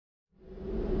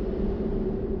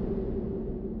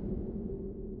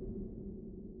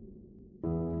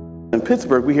in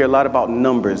Pittsburgh, we hear a lot about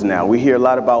numbers now. We hear a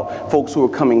lot about folks who are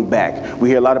coming back. We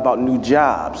hear a lot about new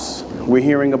jobs. We're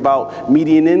hearing about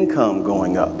median income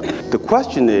going up. The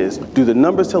question is, do the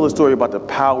numbers tell a story about the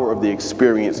power of the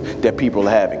experience that people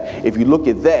are having? If you look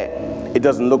at that, it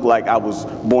doesn't look like I was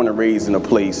born and raised in a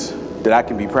place that I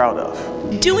can be proud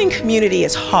of. Doing community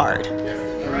is hard.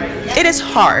 It is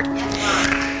hard.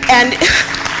 And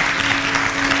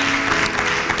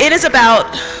it is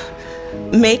about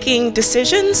making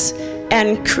decisions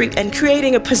and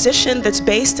creating a position that's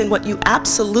based in what you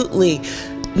absolutely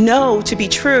know to be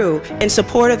true in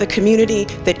support of the community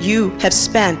that you have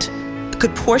spent a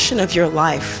good portion of your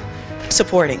life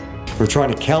supporting. We're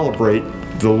trying to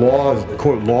calibrate the laws,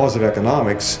 quote, laws of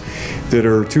economics that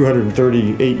are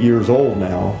 238 years old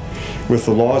now with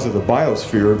the laws of the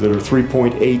biosphere that are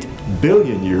 3.8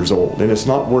 billion years old, and it's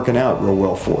not working out real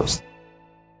well for us.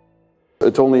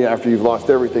 It's only after you've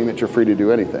lost everything that you're free to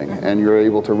do anything, and you're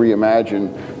able to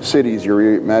reimagine cities, you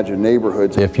reimagine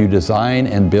neighborhoods. If you design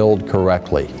and build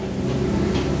correctly,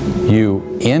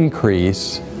 you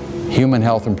increase human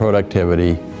health and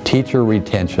productivity, teacher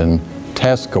retention,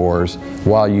 test scores,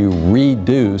 while you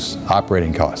reduce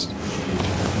operating costs.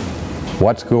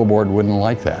 What school board wouldn't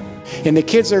like that? And the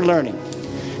kids are learning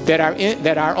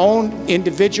that our own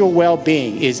individual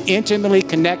well-being is intimately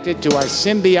connected to our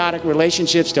symbiotic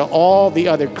relationships to all the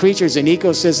other creatures and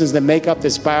ecosystems that make up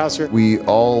this biosphere. We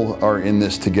all are in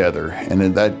this together, and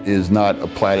that is not a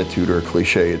platitude or a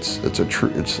cliche, it's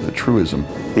a truism.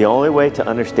 The only way to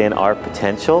understand our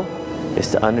potential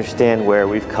is to understand where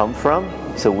we've come from,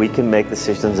 so we can make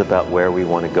decisions about where we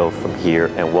want to go from here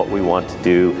and what we want to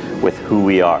do with who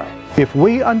we are. If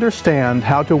we understand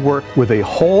how to work with a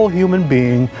whole human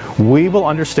being, we will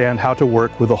understand how to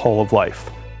work with the whole of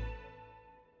life.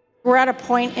 We're at a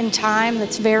point in time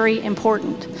that's very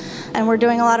important, and we're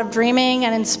doing a lot of dreaming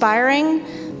and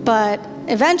inspiring, but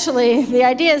eventually the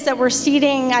idea is that we're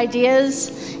seeding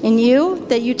ideas in you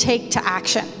that you take to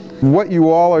action. What you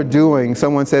all are doing,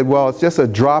 someone said, well, it's just a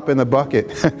drop in the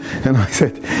bucket. And I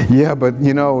said, yeah, but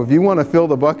you know, if you want to fill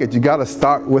the bucket, you got to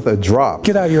start with a drop.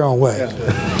 Get out of your own way.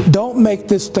 Don't make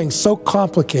this thing so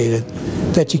complicated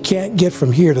that you can't get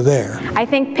from here to there. I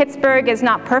think Pittsburgh is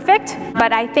not perfect,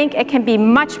 but I think it can be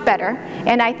much better,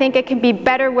 and I think it can be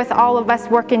better with all of us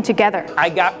working together. I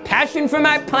got passion for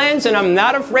my plans, and I'm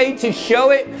not afraid to show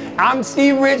it. I'm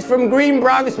Steve Rich from Green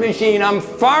Bronx Machine. I'm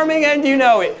farming and you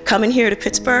know it. Coming here to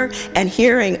Pittsburgh and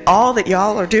hearing all that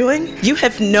y'all are doing, you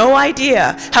have no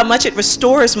idea how much it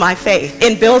restores my faith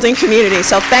in building community,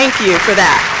 so thank you for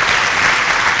that.